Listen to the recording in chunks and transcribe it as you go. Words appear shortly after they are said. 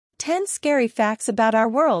10 scary facts about our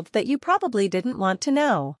world that you probably didn't want to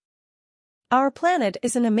know. Our planet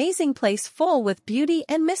is an amazing place full with beauty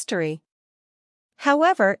and mystery.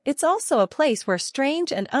 However, it's also a place where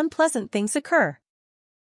strange and unpleasant things occur.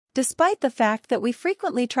 Despite the fact that we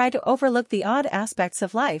frequently try to overlook the odd aspects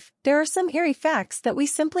of life, there are some eerie facts that we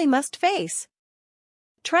simply must face.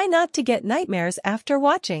 Try not to get nightmares after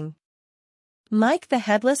watching. Mike the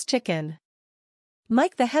Headless Chicken.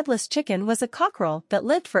 Mike the Headless Chicken was a cockerel that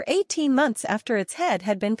lived for 18 months after its head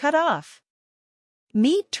had been cut off.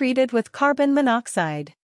 Meat treated with carbon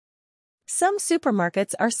monoxide. Some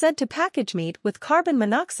supermarkets are said to package meat with carbon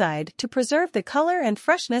monoxide to preserve the color and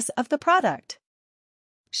freshness of the product.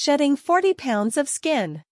 Shedding 40 pounds of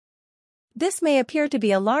skin. This may appear to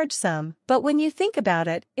be a large sum, but when you think about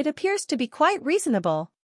it, it appears to be quite reasonable.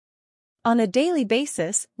 On a daily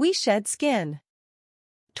basis, we shed skin.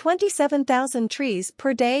 27,000 trees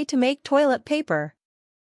per day to make toilet paper.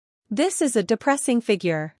 This is a depressing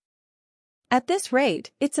figure. At this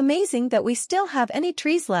rate, it's amazing that we still have any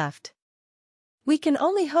trees left. We can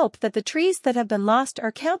only hope that the trees that have been lost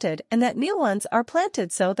are counted and that new ones are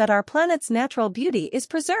planted so that our planet's natural beauty is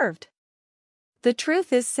preserved. The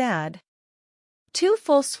truth is sad. 2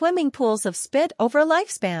 full swimming pools of spit over a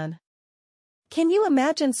lifespan. Can you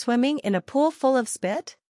imagine swimming in a pool full of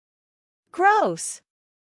spit? Gross.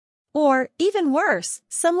 Or, even worse,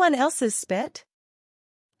 someone else's spit?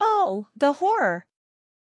 Oh, the horror.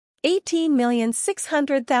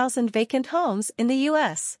 18,600,000 vacant homes in the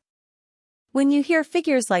U.S. When you hear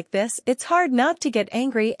figures like this, it's hard not to get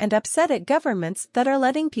angry and upset at governments that are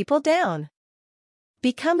letting people down.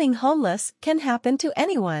 Becoming homeless can happen to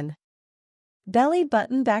anyone. Belly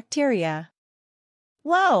button bacteria.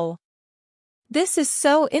 Whoa! This is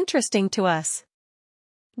so interesting to us.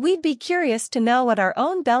 We'd be curious to know what our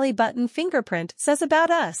own belly button fingerprint says about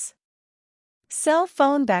us. Cell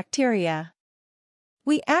phone bacteria.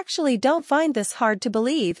 We actually don't find this hard to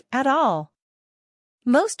believe at all.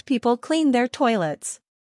 Most people clean their toilets.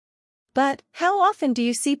 But how often do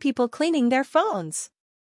you see people cleaning their phones?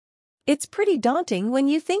 It's pretty daunting when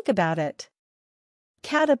you think about it.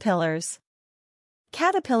 Caterpillars.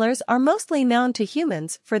 Caterpillars are mostly known to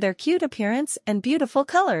humans for their cute appearance and beautiful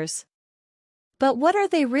colors. But what are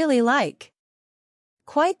they really like?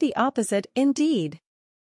 Quite the opposite indeed.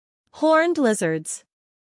 Horned lizards.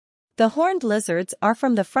 The horned lizards are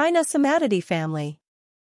from the Phrynosomatidee family.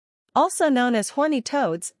 Also known as horny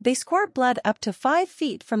toads, they squirt blood up to 5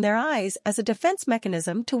 feet from their eyes as a defense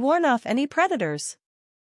mechanism to warn off any predators.